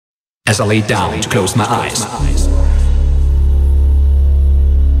as I lay down to close my eyes.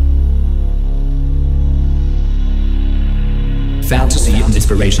 Fantasy and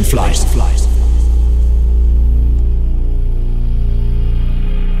inspiration flies.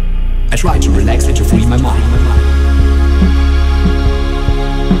 I try to relax and to free my mind.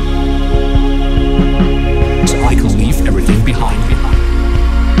 So I can leave everything behind.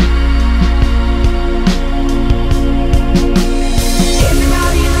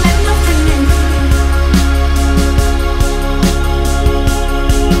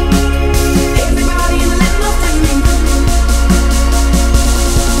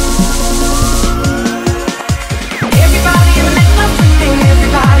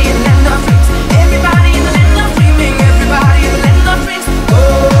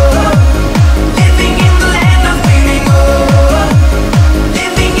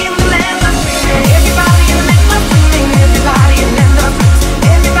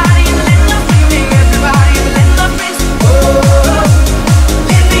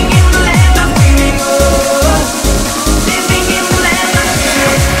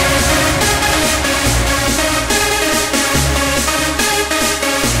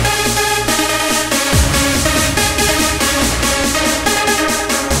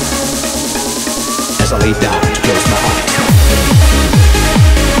 As I lay down to close my eyes.